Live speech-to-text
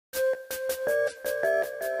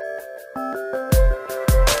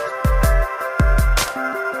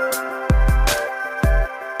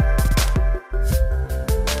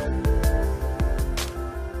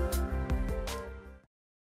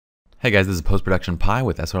Hey guys, this is Post-Production Pi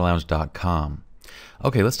with srlounge.com.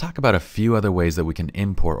 Okay, let's talk about a few other ways that we can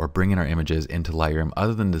import or bring in our images into Lightroom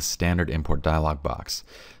other than the standard import dialog box.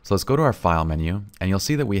 So let's go to our File menu, and you'll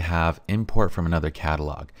see that we have Import from another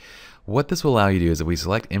catalog. What this will allow you to do is if we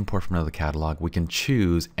select Import from another catalog, we can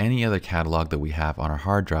choose any other catalog that we have on our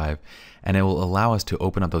hard drive, and it will allow us to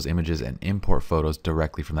open up those images and import photos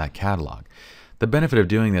directly from that catalog. The benefit of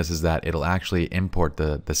doing this is that it'll actually import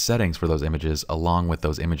the settings for those images along with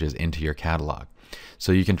those images into your catalog.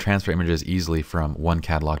 So you can transfer images easily from one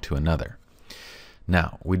catalog to another.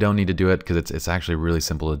 Now, we don't need to do it because it's actually really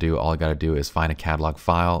simple to do. All I got to do is find a catalog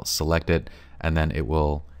file, select it, and then it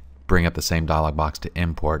will bring up the same dialog box to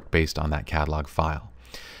import based on that catalog file.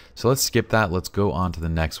 So let's skip that. Let's go on to the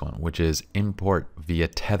next one, which is import via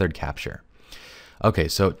Tethered Capture. Okay,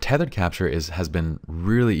 so Tethered Capture has been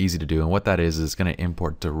really easy to do, and what that is it's going to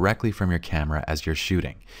import directly from your camera as you're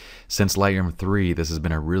shooting. Since Lightroom 3, this has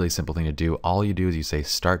been a really simple thing to do. All you do is you say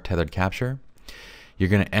Start Tethered Capture. You're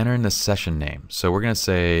going to enter in the session name. So we're going to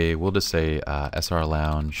say, we'll just say SR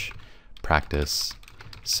Lounge Practice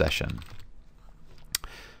Session.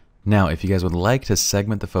 Now, if you guys would like to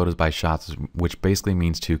segment the photos by shots, which basically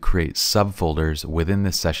means to create subfolders within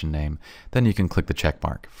this session name, then you can click the check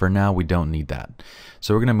mark. For now, we don't need that.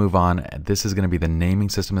 So we're going to move on. This is going to be the naming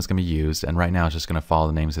system that's going to be used, and right now it's just going to follow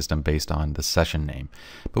the naming system based on the session name.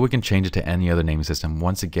 But we can change it to any other naming system.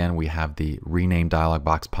 Once again, we have the rename dialog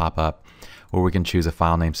box pop up, where we can choose a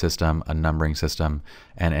file name system, a numbering system,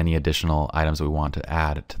 and any additional items that we want to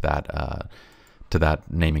add to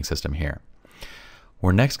that naming system here.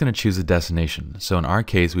 We're next going to choose a destination. So in our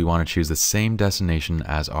case, we want to choose the same destination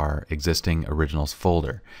as our existing originals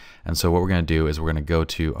folder. And so what we're going to do is we're going to go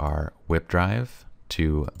to our WIP drive,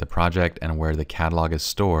 to the project, and where the catalog is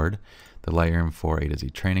stored, the Lightroom 4 A to Z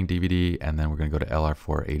training DVD, and then we're going to go to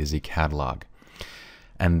LR4 A to Z catalog.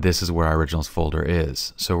 And this is where our originals folder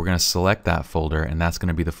is. So we're going to select that folder, and that's going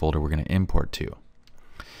to be the folder we're going to import to.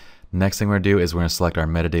 Next thing we're going to do is we're going to select our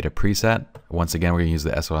metadata preset. Once again, we're going to use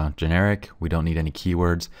the SR generic. We don't need any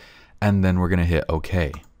keywords. And then we're going to hit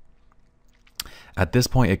OK. At this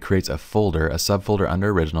point, it creates a folder, a subfolder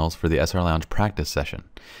under Originals for the SR Lounge practice session.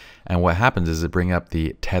 And what happens is it brings up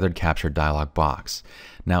the Tethered Capture dialog box.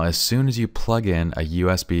 Now, as soon as you plug in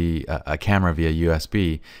a camera via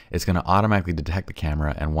USB, it's going to automatically detect the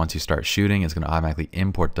camera, and once you start shooting, it's going to automatically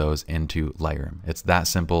import those into Lightroom. It's that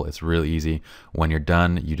simple. It's really easy. When you're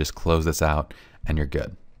done, you just close this out, and you're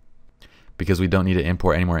good. Because we don't need to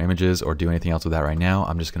import any more images or do anything else with that right now,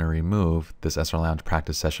 I'm just going to remove this SR Lounge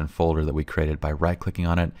practice session folder that we created by right-clicking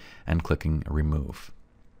on it and clicking Remove.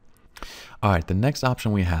 Alright, the next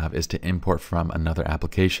option we have is to import from another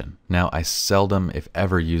application. Now, I seldom, if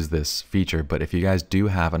ever, use this feature, but if you guys do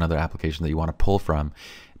have another application that you want to pull from,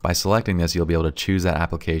 by selecting this, you'll be able to choose that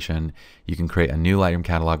application. You can create a new Lightroom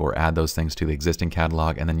catalog or add those things to the existing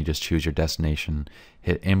catalog, and then you just choose your destination,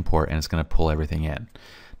 hit import, and it's going to pull everything in.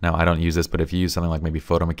 Now, I don't use this, but if you use something like maybe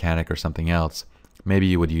Photo Mechanic or something else, maybe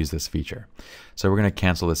you would use this feature. So we're going to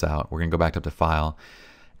cancel this out. We're going to go back up to File.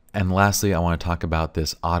 And lastly, I want to talk about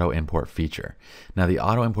this auto import feature. Now, the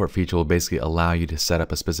auto import feature will basically allow you to set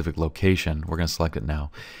up a specific location. We're going to select it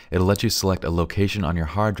now. It'll let you select a location on your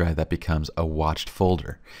hard drive that becomes a watched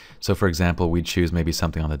folder. So for example, we'd choose maybe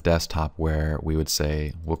something on the desktop where we would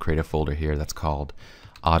say, we'll create a folder here that's called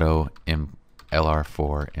Auto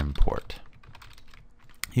LR4 Import.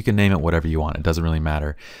 You can name it whatever you want, it doesn't really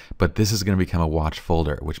matter, but this is going to become a watched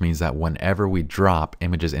folder, which means that whenever we drop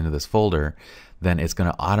images into this folder, then it's going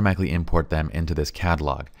to automatically import them into this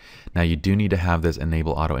catalog. Now, you do need to have this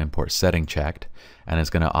Enable Auto Import setting checked, and it's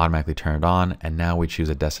going to automatically turn it on, and now we choose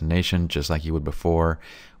a destination just like you would before.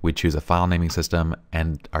 We choose a file naming system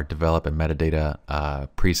and our develop and metadata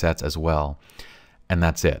presets as well. And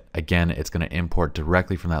that's it. Again, it's going to import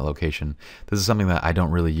directly from that location. This is something that I don't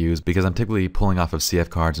really use because I'm typically pulling off of CF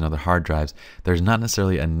cards and other hard drives. There's not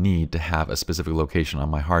necessarily a need to have a specific location on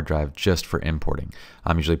my hard drive just for importing.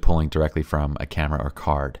 I'm usually pulling directly from a camera or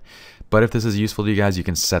card. But if this is useful to you guys, you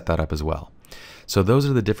can set that up as well. So those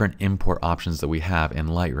are the different import options that we have in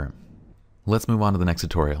Lightroom. Let's move on to the next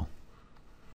tutorial.